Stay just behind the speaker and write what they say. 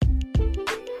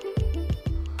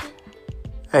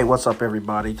Hey, what's up,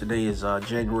 everybody? Today is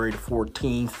January the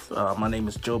 14th. My name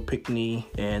is Joe Pickney,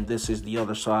 and this is the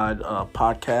Other Side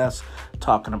podcast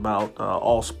talking about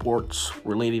all sports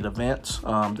related events.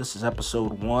 This is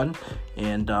episode 1,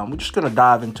 and we're just going to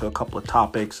dive into a couple of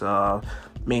topics,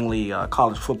 mainly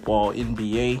college football,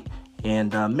 NBA,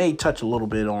 and may touch a little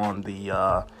bit on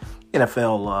the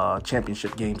NFL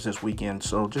championship games this weekend.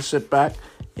 So just sit back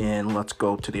and let's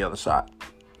go to the other side.